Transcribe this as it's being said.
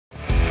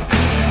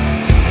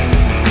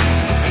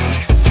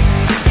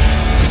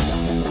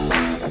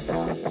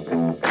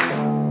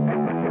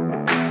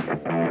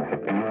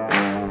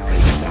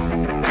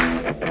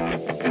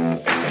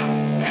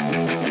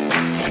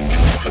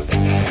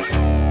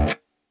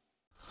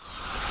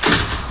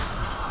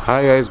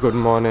Hi guys, good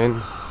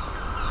morning.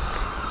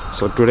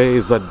 So today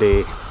is the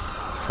day,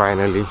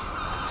 finally.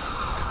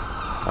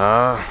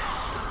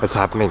 It's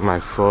happening, my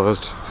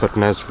first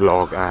fitness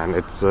vlog, and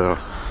it's a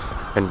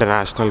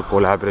international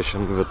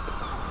collaboration with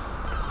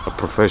a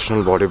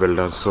professional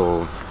bodybuilder.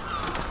 So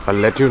I'll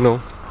let you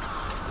know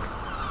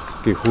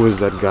who is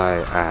that guy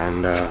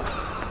and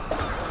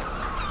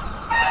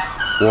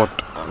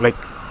what, like,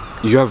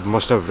 you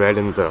must have read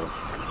in the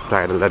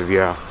title that we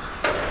are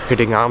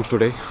hitting arms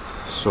today.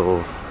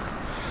 So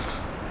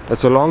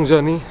it's a long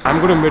journey.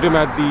 I'm going to meet him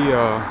at the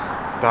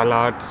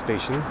Collab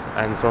station,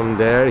 and from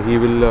there he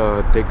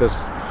will take us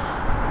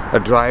a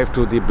drive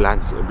to the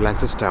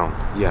Blanchardstown.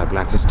 Yeah,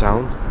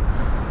 Blanchardstown.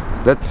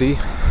 Let's see.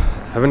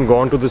 Haven't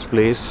gone to this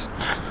place.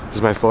 This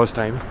is my first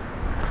time.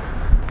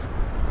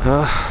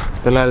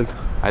 Then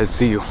I'll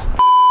see you.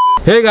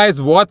 Hey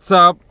guys, what's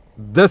up?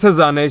 This is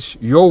Anish.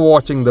 You're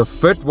watching the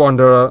Fit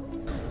Wanderer.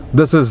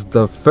 This is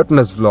the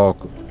fitness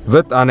vlog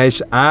with Anish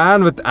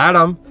and with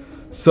Adam.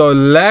 So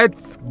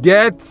let's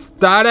get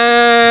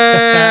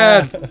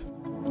started.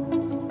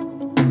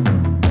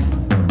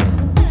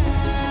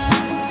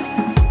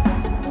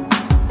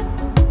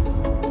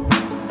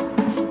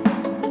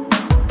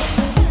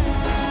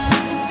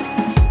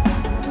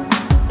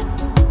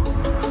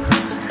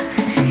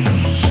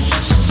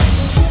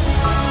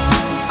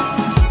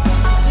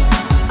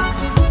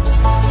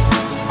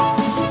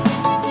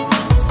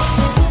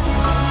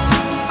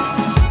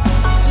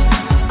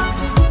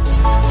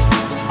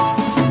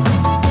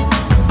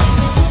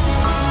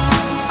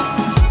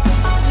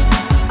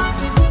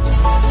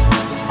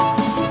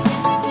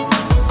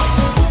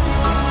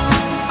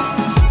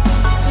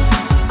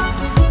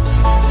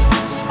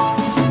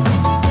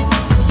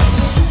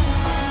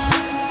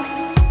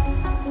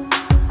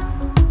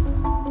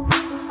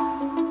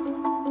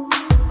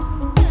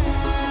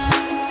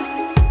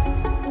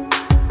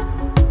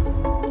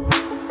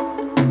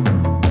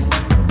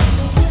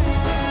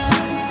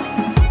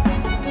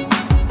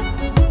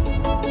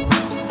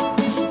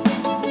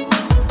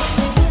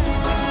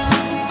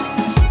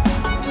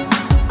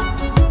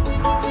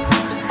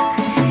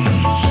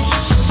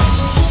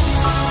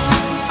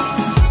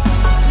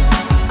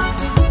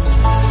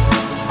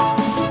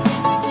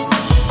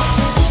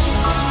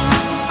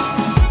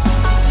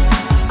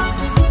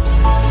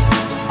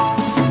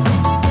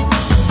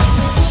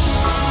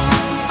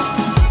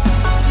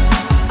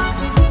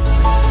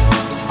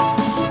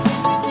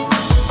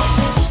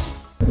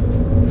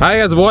 Hi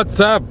guys,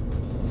 what's up?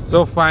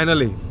 So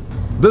finally,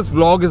 this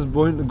vlog is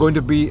going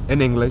to be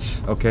in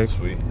English, okay?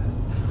 Sweet.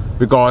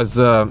 Because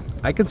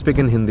I can speak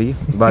in Hindi,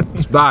 but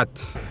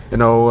you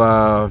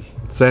know,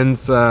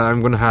 since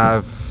I'm gonna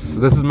have,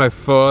 this is my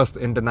first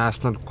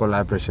international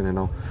collaboration, you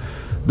know.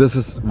 This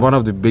is one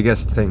of the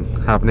biggest thing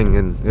happening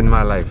in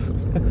my life.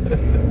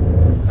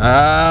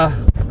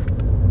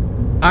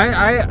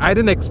 I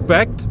didn't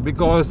expect,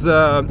 because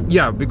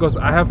because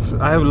I have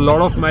a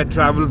lot of my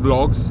travel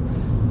vlogs.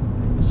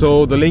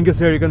 So the link is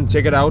here, you can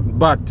check it out.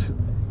 But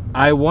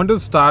I want to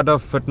start a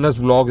fitness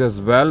vlog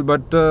as well,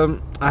 but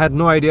I had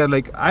no idea.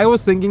 Like, I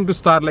was thinking to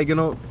start, like, you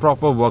know,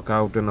 proper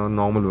workout, you know,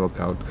 normal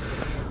workout.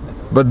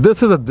 But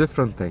this is a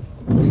different thing.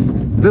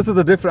 This is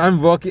a different,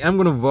 I'm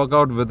gonna work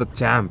out with a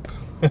champ.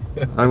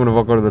 I'm gonna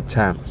work out with a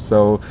champ.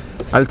 So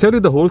I'll tell you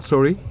the whole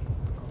story.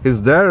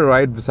 He's there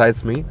right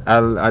besides me.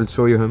 I'll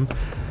show you him,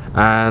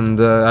 and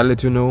I'll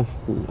let you know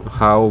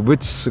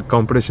which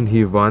competition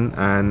he won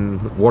and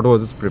what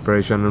was his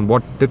preparation and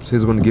what tips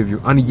he's going to give you.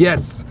 And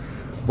yes,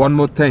 one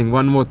more thing, he's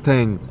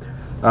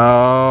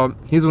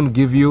going to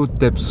give you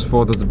tips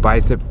for this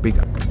bicep peak.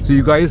 So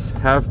you guys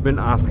have been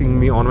asking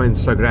me on my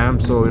Instagram,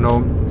 so you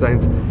know,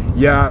 since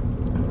yeah,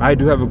 I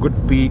do have a good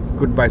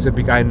bicep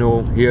peak. I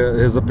know.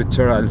 Here's a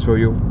picture, I'll show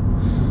you.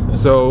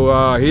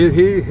 So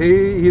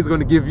he's going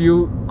to give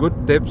you good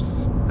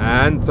tips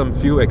and some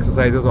few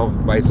exercises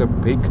of bicep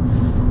peak,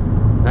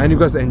 and you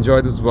guys enjoy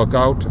this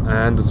workout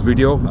and this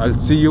video. I'll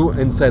see you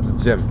inside the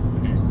gym.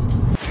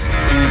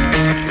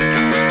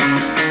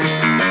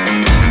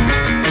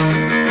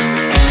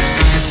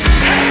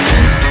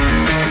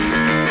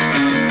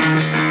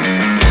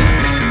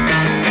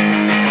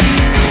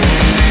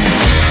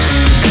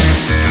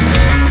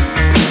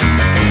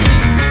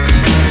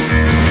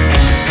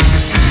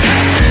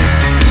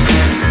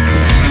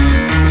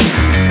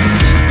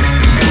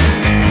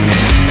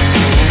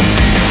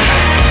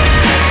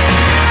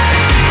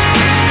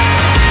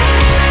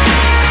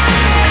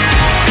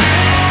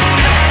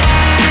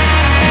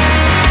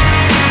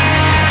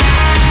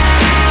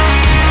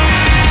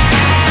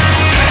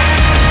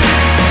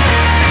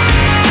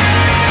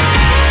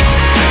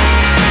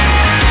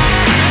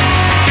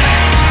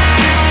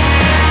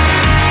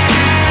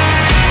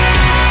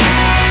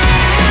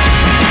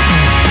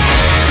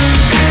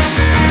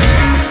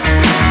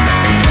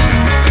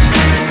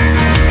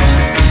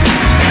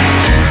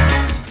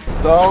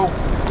 So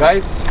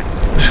guys,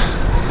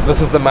 this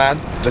is the man,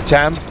 the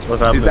champ.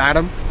 What's happening? He's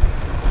Adam.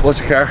 What's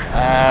your care?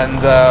 And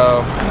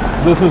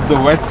this is the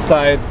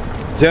Westside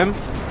gym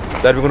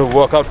that we're going to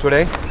work out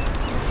today.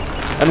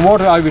 And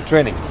what are we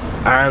training?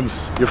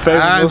 Arms, your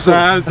favorite muscle.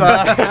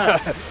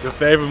 Your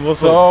favorite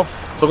muscle.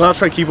 So I'm gonna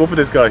try and keep up with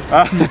this guy.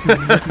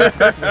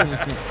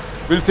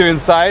 We'll see you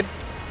inside.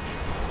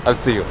 I'll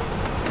see you.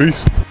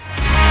 Peace.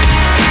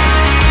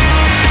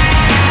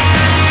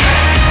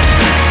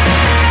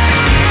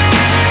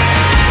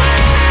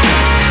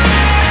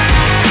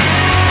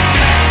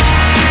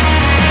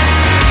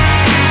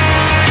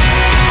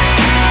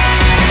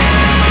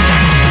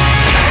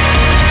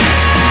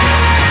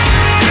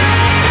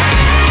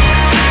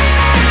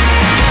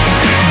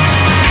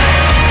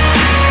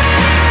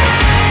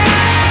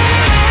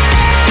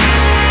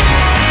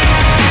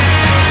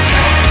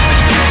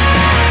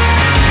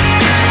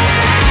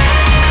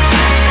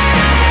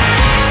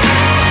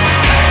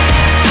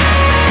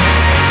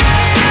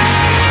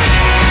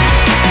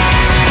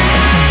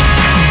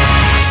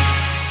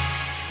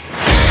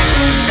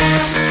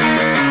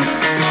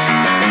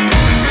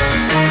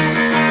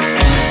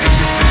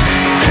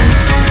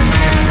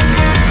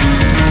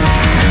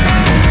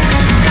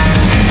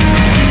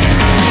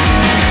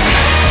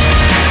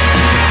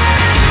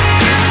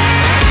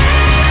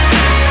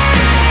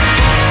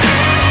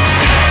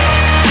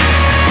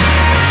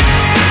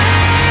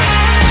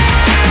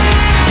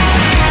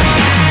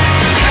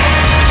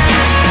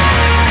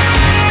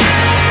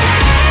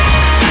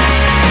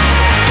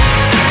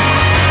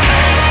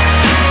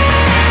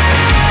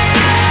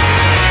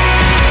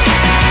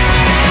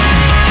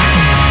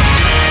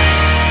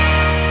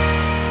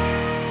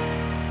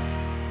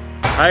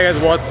 Hi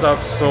guys, what's up?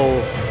 So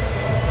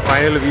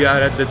finally we are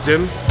at the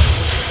gym,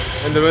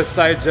 in the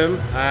Westside Gym,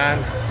 and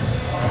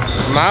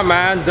my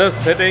man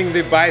just hitting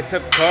the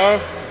bicep curl.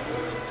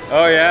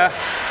 Oh yeah.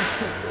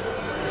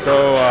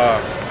 So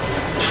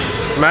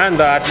man,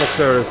 the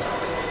atmosphere is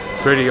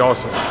pretty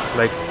awesome,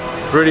 like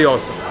pretty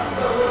awesome.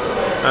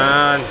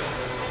 And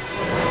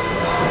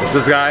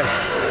this guy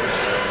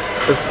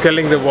is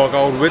killing the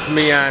workout with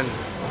me and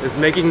is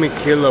making me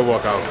kill the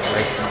workout.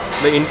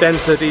 Like the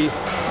intensity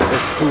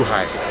is too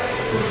high.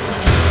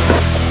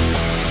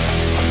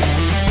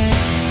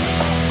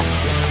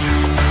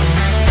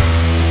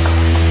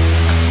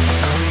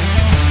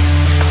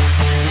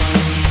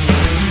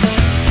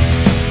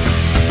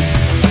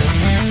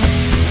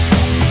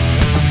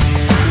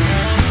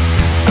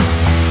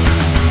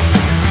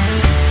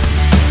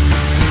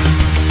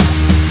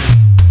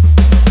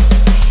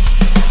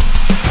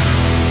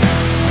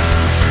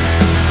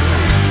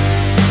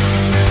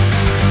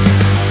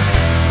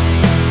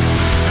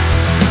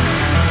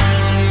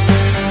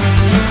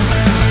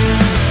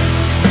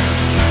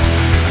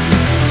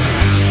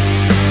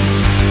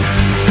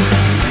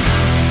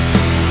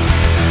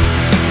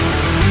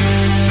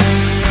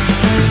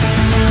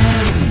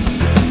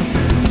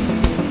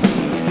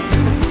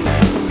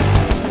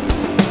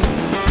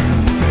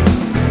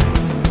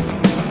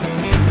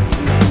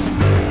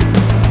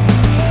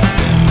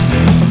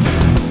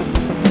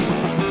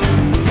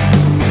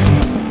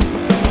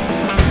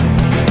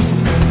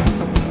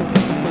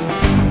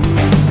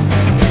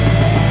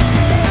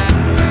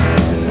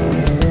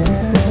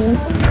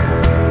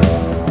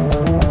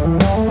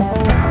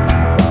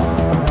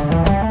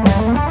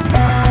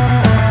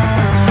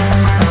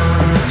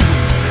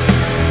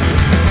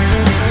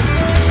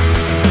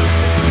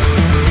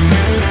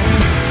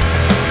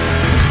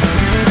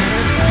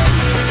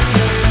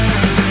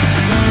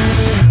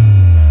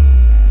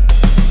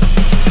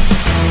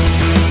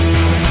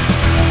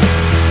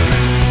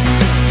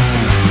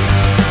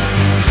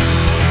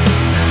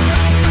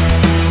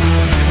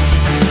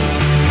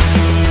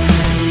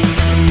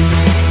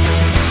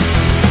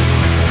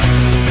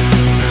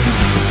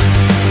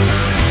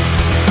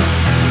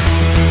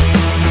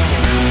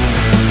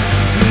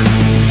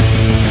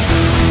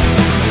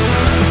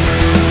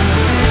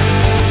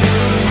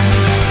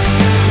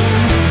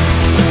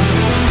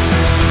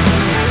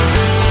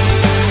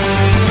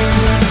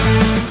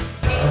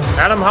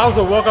 Adam, how's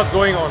the workout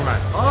going on, man?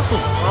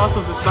 Awesome,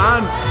 awesome. This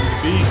man,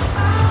 he's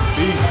a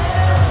beast, beast.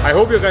 I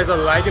hope you guys are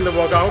liking the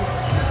workout.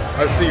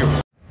 I'll see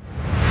you.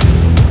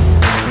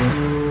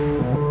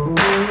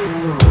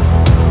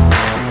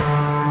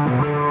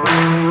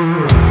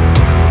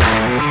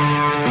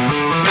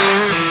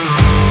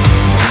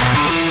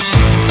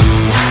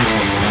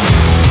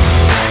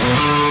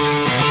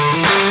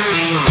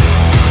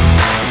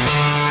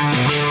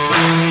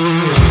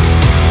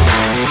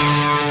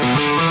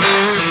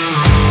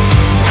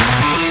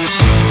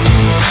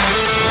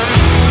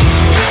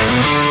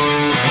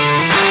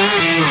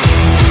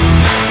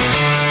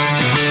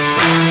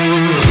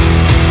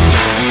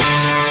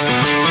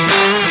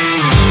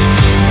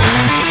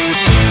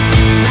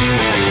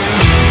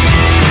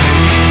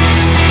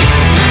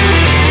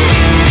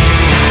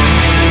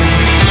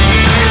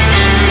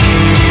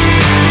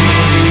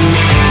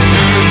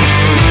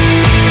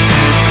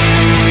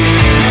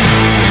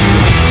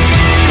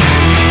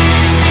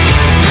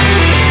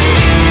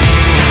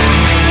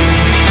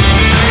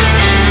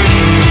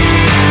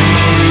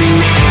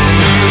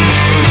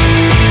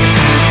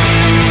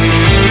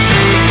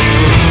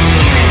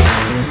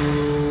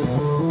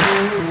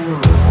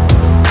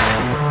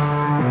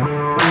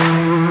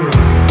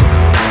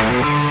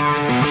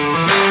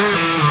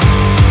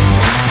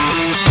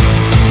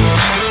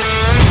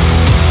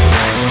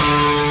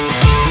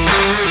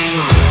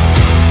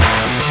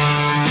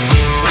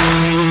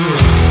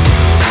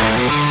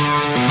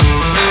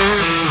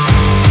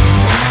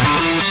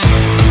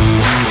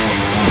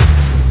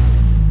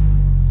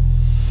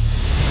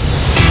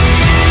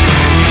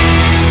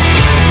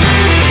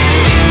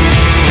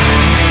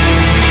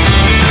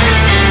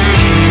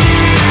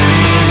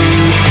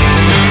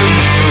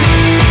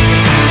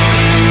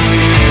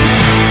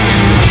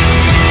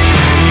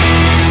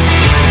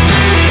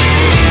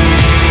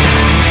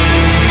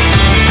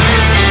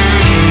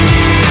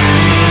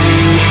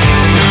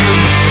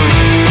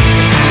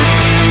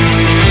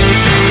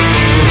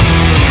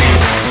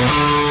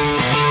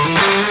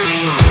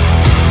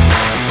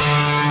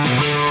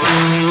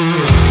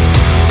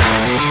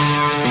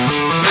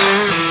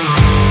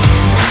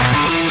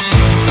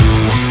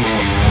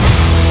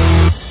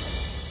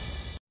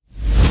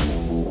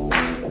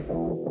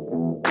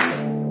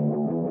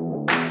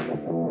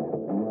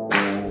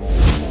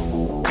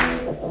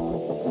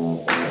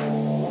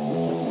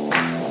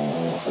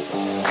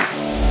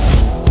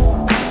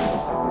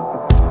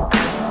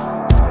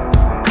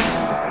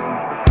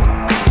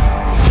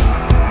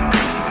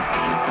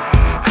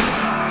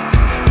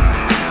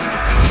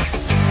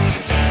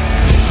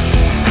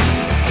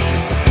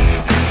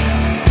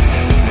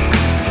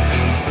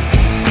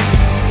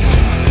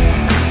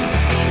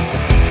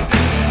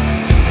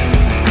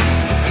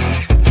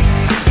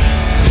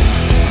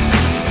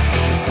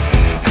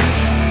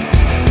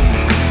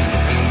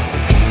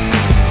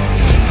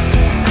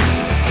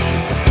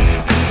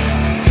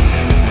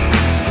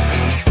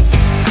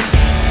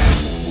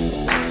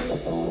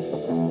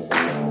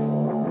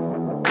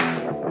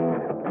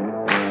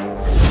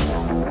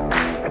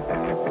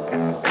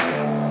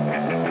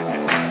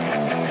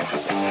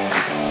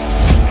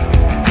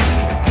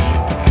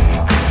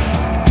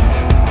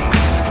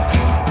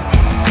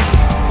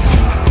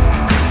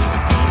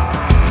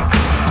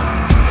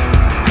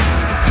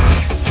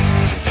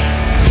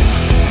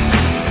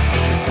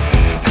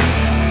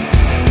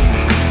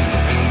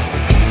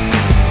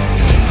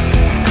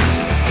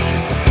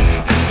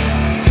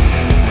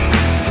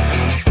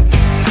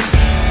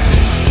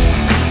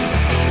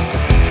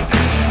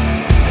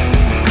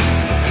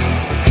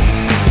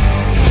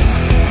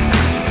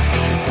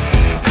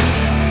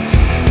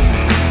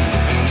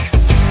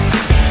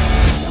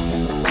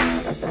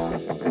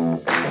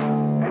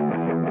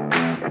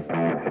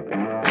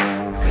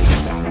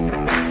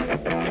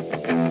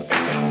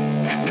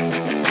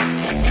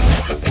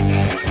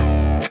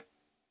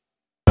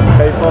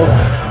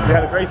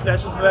 great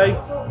session today.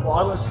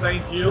 What I'm going to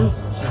explain to you is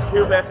the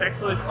two best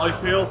exercises I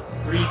feel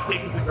really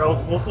thickens and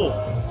grows muscle.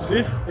 So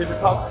this is a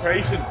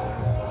concentration.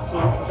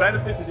 So the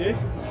benefit of this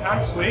is you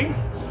can't swing,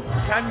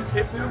 you can't use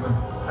hip movement,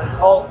 and it's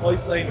all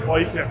isolating the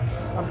bicep.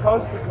 And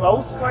because it's a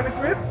close kind of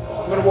grip,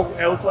 I'm going to work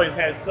the outside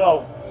head.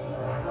 So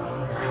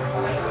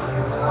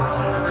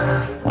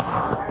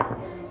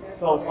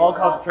it's all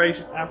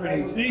concentration and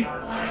breathing. See?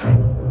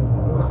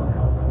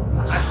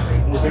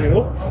 You bring it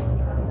up,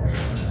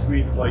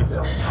 squeeze the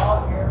bicep.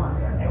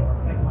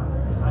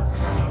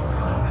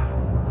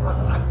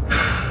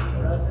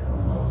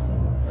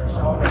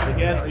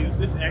 Again, I use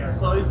this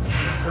exercise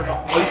because it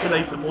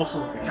isolates the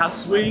muscle. I can't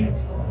swing,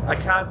 I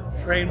can't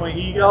train my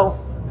ego.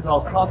 It's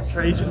all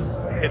concentration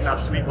and hitting that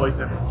sweet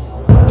bicep.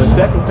 The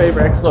second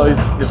favourite exercise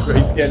is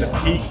great to get a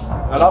peak.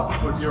 Now, a lot of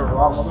people do it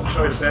wrong. I'm going to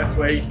show you the best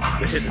way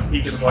to hit the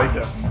peak of the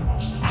bicep.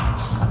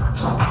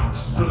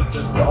 So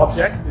the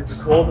objective is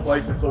to curl the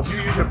bicep. So if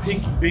you use your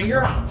pinky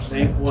finger,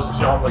 then aim towards the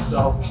shoulder like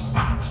so.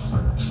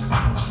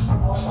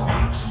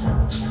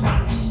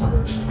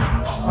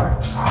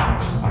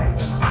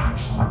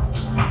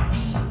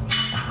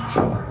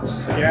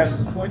 Again,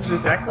 the point of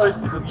this exercise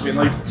is to give you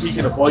a nice peak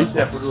in the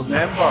bicep, but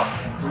remember,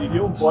 when you're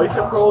doing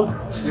bicep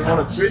curls, you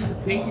want to twist the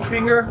pinky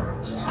finger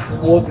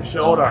towards the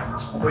shoulder.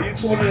 And when you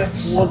turn it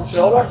towards the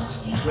shoulder,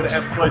 you're going to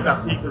emphasize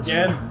that peak. So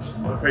again,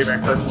 my favourite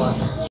exercise of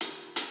mine.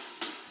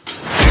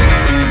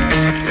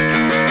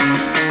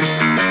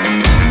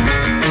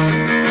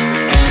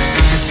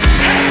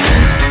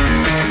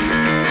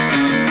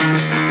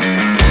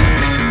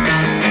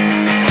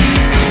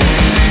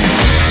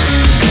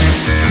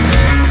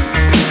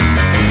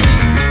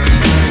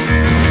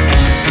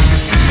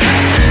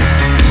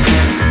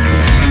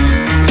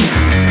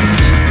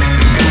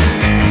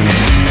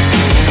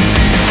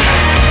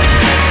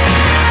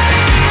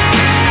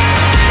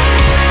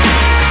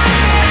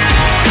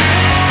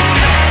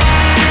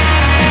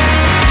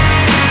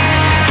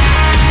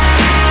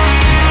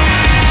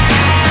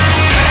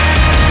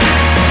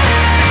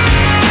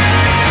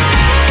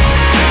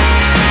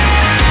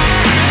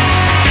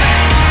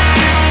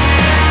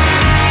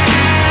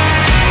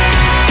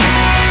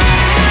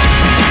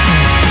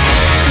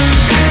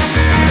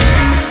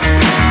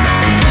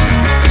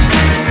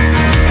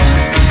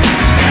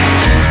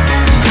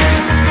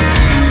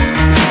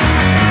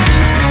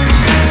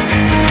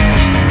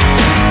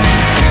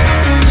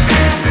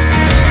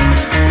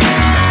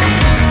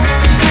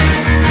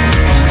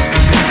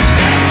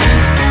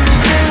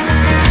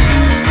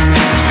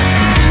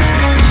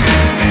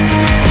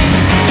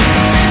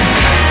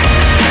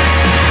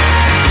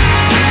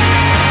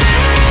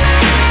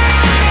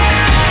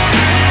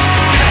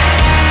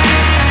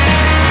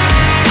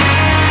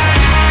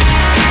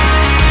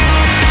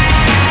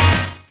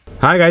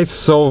 Hi guys,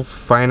 so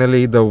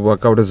finally the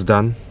workout is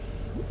done.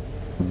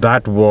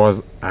 That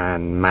was a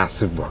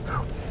massive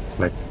workout.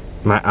 Like,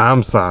 my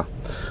arms are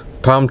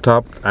pumped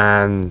up,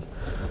 and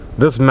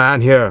this man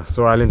here,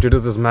 so I'll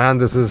introduce this man.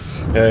 This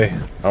is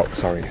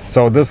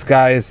so this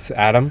guy is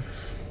Adam.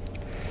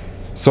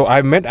 So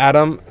I met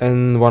Adam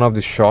in one of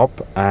the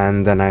shop,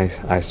 and then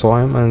I saw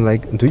him and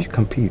like, do you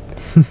compete?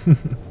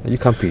 You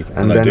compete?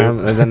 And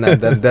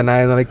then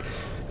I'm like,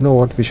 you know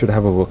what, we should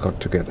have a workout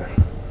together.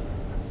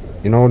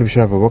 And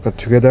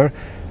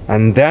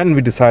then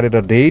we decided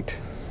a date,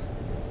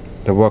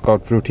 the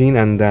workout routine,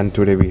 and then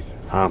today we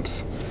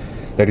arms.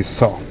 That is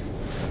so.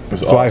 So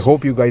awesome. I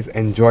hope you guys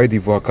enjoy the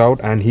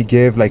workout, and he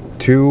gave like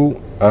 2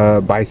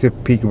 bicep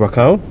peak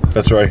workout.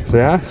 That's right. So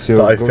yeah, so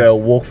that I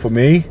felt work for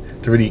me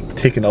to really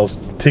ticking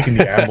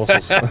the arm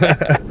muscles.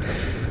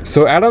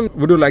 So Adam,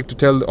 would you like to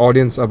tell the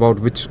audience about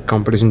which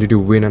competition did you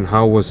win, and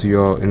how was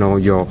your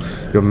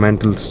your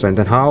mental strength,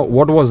 and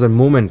what was the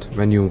moment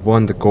when you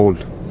won the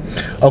gold?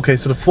 Okay,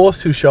 so the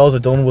first 2 shows I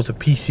done was a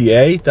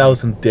PCA. That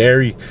was in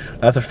Derry.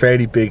 That's a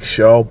fairly big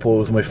show, but it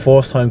was my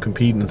first time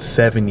competing in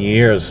 7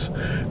 years.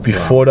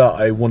 Before that,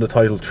 I won the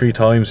title 3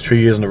 times, 3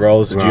 years in a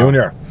row as a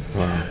junior.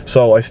 Wow.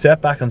 So I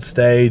stepped back on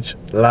stage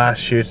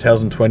last year,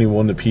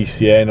 2021, the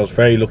PCA, and I was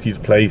very lucky to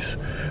place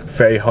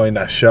very high in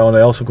that show. And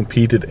I also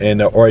competed in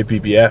the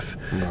RIBBF,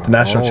 the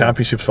National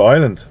Championships for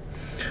Ireland.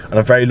 And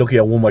I'm very lucky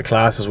I won my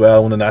class as well. I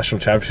won the National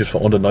Championships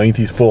for under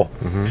 90s. But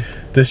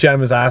this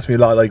gentleman's asked me a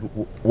lot, like,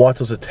 what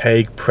does it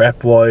take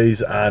prep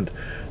wise? And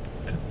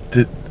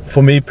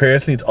for me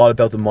personally, it's all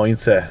about the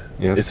mindset.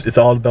 Yes. It's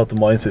all about the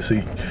mindset. So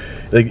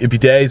like, it'd be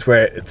days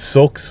where it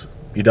sucks,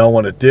 you don't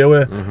want to do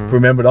it, but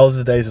remember, those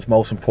are the days that's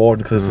most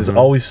important, because there's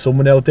always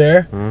someone out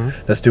there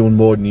that's doing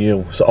more than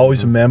you. So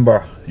always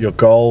remember your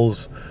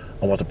goals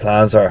and what the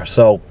plans are.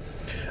 So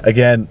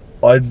again,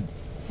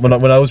 when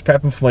I was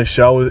prepping for my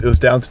show, it was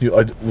down to,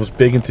 I was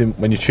big into,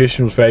 my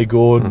nutrition was very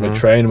good, my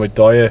training, my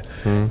diet,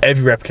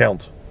 every rep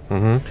counts.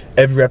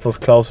 Every rep was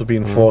close to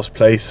being first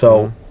place.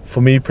 So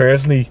for me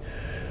personally,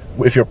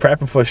 if you're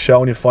prepping for a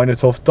show and you find it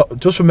tough,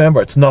 just remember,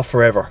 it's not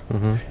forever.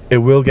 It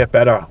will get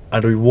better,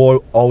 and the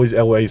reward always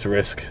outweighs the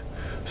risk.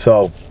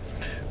 So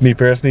me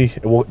personally,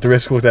 the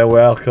risk worked out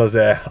well, because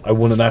I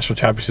won the National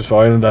Championships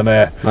for Ireland,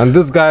 and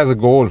this guy has a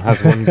goal,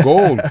 has one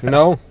goal, you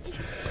know.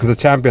 the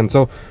champion.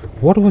 So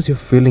what was your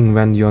feeling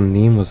when your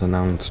name was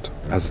announced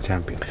as a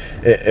champion?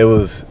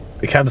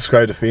 I can't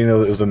describe the feeling.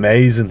 It was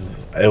amazing.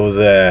 It was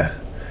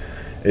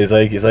it's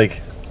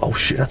like, oh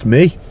shit, that's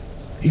me.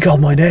 He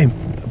called my name.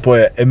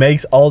 But it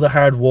makes all the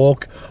hard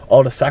work,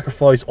 all the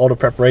sacrifice, all the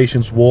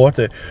preparations worth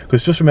it.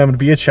 Because just remember, to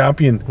be a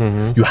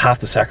champion, you have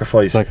to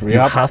sacrifice. You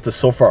have to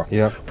suffer.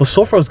 But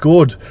suffer is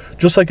good.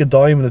 Just like a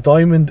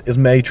diamond is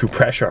made through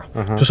pressure,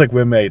 just like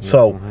we're made.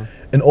 So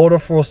in order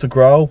for us to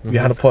grow, we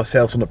had to put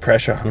ourselves under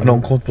pressure and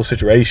uncomfortable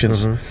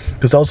situations.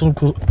 Because those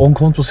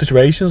uncomfortable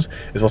situations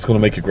is what's going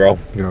to make you grow.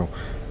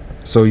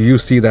 So you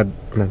see that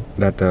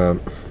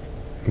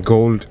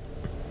gold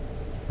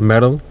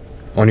medal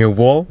on your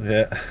wall,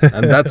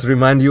 and that's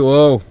remind you,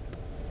 oh,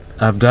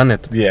 I've done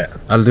it.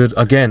 I'll do it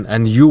again.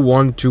 And you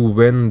want to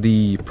win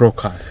the pro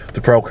card.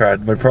 The pro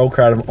card. My pro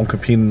card, I'm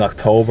competing in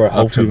October.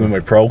 Hopefully win my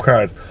pro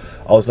card.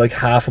 I was like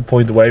half a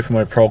point away from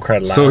my pro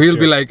card last year. So he'll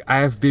be like,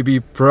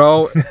 IFBB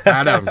Pro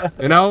Adam,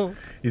 you know?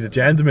 He's a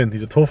gentleman,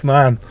 he's a tough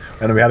man,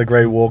 and we had a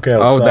great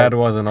workout. Oh, so that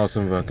was an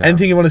awesome workout.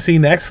 Anything you want to see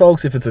next,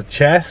 folks, if it's a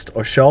chest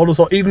or shoulders,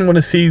 or even want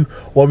to see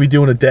what we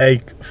do in a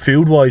day,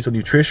 food-wise or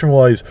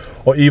nutrition-wise,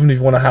 or even if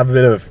you want to have a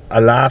bit of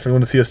a laugh and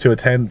want to see us do a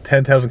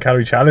 10,000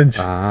 calorie challenge,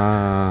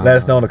 let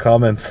us know in the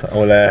comments.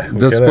 We'll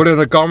just put in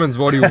the comments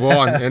what you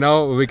want. You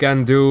know, we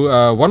can do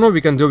one more.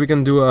 We can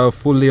do a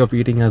full day of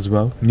eating as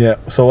well.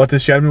 So what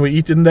this gentleman we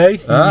eat today?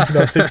 He eats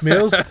about 6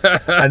 meals,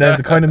 and then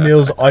the kind of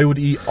meals I would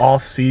eat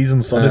off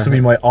season. So this would be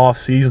my off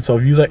season. So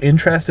if you are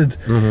interested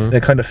in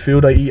the kind of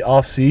food I eat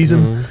off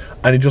season,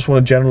 and you just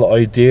want a general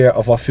idea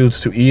of what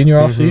foods to eat in your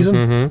off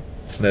season,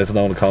 let us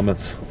know in the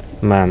comments.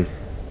 Man,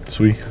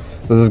 sweet.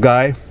 This is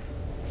Guy.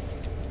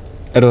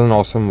 It was an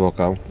awesome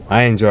workout.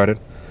 I enjoyed it.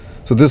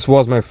 So this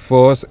was my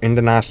first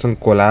international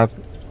collab,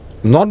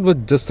 not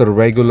with just a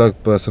regular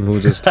person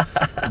who just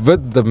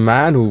with the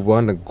man who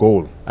won a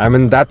gold. I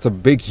mean, that's a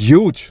big,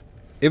 huge.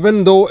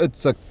 Even though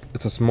it's a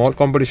small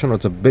competition or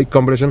it's a big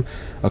competition,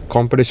 a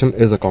competition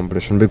is a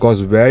competition,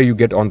 because where you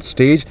get on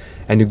stage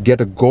and you get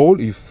a goal,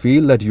 you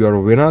feel that you are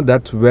a winner.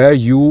 That's where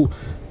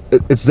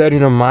it's there in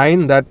your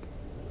mind that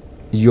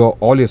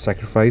all your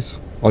sacrifice,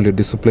 all your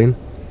discipline,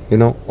 you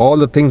know, all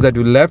the things that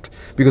you left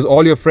because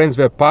all your friends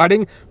were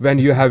partying when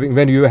you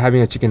were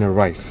having a chicken and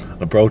rice,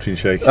 a protein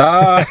shake.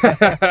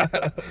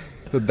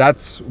 So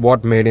that's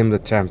what made him the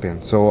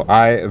champion. So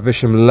I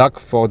wish him luck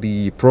for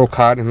the pro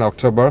card in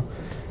October.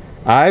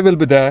 I will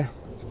be there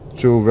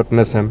to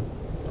witness him,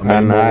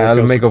 and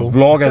I'll make a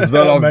vlog as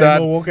well of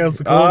that.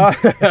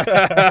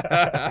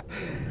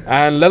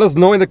 And let us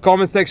know in the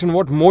comment section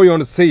what more you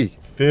want to see.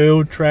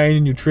 Food,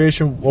 training,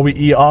 nutrition, what we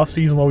eat off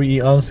season, what we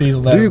eat on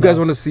season. Do you guys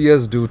want to see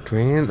us do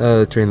train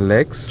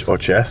legs or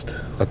chest?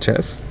 Or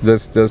chest?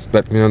 Just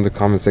let me know in the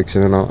comment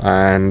section, you know.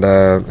 And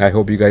I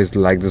hope you guys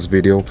like this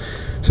video.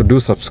 So do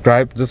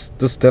subscribe.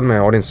 Just tell my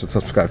audience to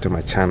subscribe to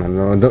my channel,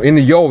 you know, in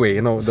your way,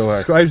 you know.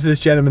 Subscribe to this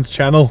gentleman's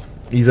channel.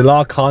 He's a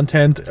lot of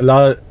content, a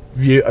lot of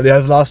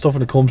there's a lot of stuff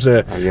when it comes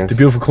to the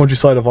beautiful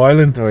countryside of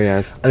Ireland. Oh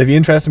yes. And if you're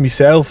interested in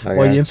myself,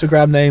 my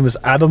Instagram name is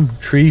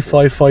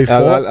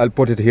Adam3554. I'll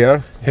put it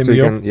here. Hit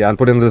me up. I'll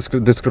put it in the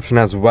description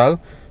as well,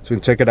 so you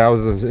can check it out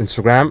on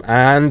Instagram.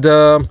 And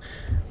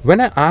when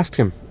I asked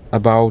him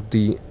about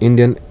the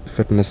Indian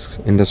fitness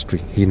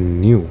industry, he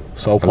knew.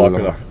 So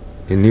popular.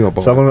 He knew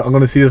about. So I'm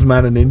going to see this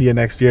man in India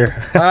next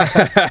year.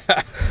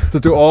 So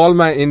to all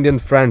my Indian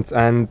friends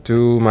and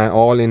to my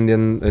all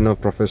Indian, you know,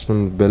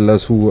 professional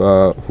builders who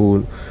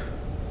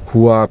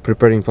are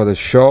preparing for the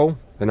show,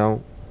 you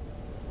know,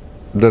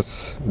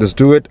 just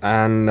do it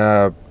and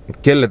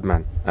kill it,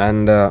 man.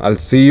 And I'll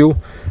see you.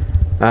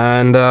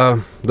 And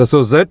this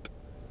was it.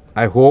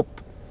 I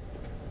hope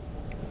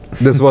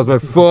this was my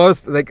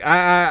first. Like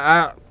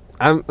I'm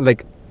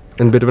like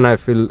in between. I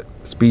feel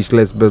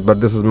speechless, but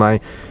this is my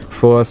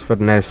first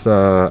fitness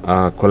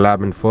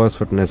collab and first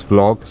fitness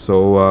vlog.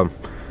 So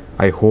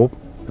I hope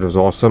it was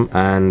awesome,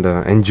 and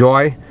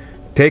enjoy.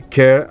 Take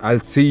care. I'll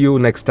see you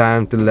next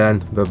time. Till then,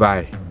 bye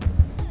bye.